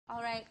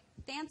All right,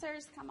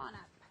 dancers, come on up.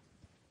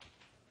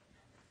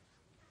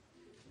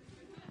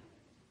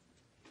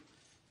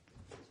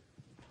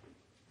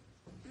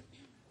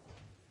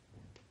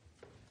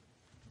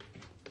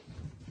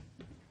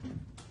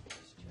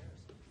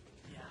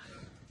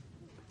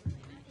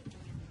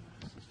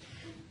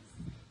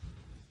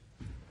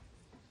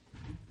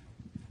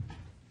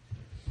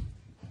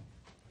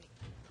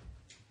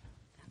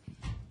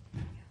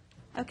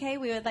 Okay,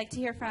 we would like to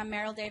hear from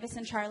Merrill Davis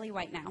and Charlie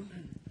White now.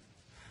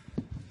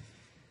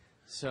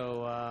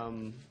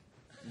 So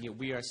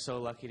we are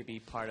so lucky to be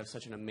part of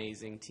such an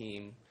amazing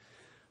team.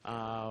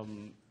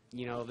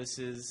 This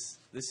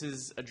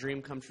is a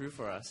dream come true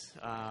for us.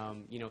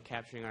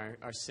 Capturing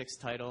our sixth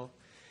title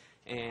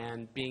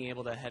and being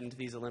able to head into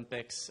these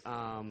Olympics,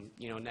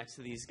 next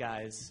to these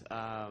guys,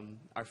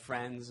 our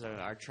friends,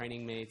 our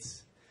training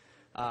mates.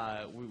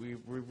 We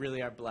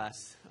really are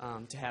blessed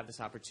to have this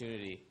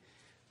opportunity.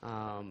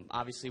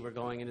 Obviously, we're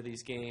going into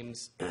these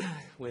games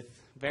with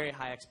very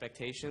high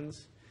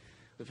expectations.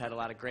 We've had a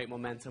lot of great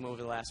momentum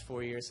over the last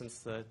 4 years since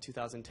the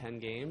 2010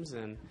 games,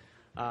 and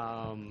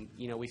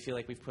we feel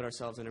like we've put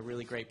ourselves in a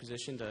really great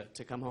position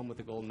to come home with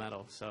a gold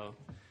medal. So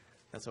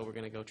that's what we're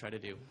going to go try to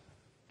do.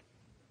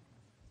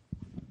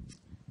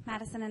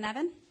 Madison and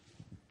Evan?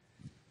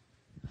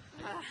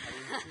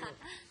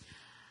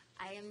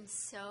 I am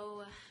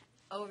so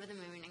over the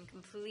moon and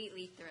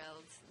completely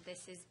thrilled.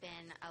 This has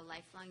been a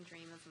lifelong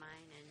dream of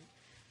mine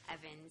and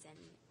Evan's, and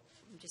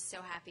I'm just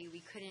so happy we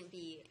couldn't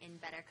be in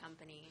better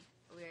company.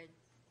 We're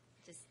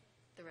just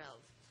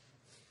thrilled.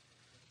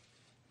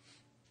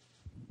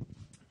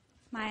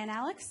 Maya and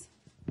Alex?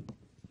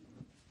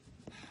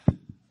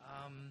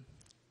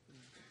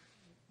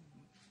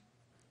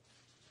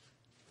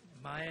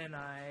 Maya and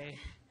I,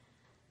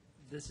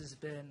 this has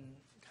been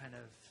kind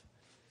of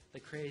the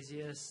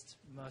craziest,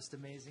 most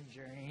amazing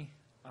journey.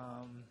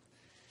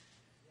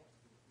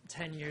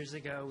 10 years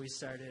ago, we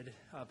started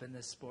up in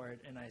this sport,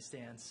 in ice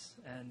dance,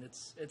 and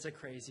it's a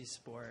crazy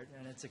sport,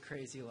 and it's a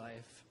crazy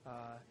life.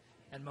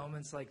 And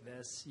moments like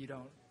this, you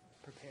don't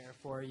prepare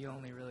for, you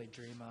only really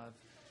dream of.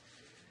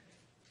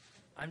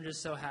 I'm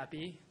just so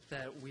happy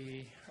that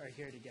we are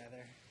here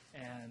together,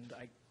 and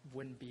I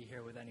wouldn't be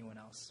here with anyone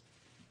else.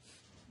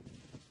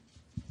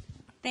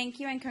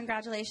 Thank you, and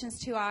congratulations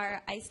to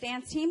our ice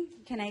dance team.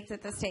 Can I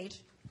exit the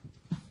stage?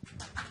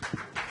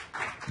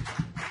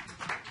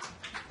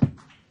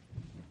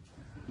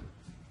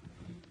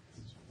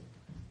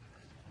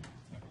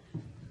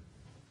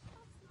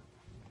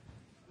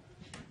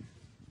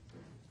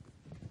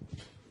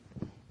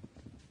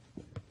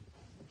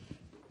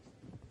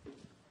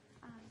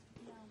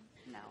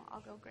 No,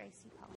 I'll go Gracie Paul.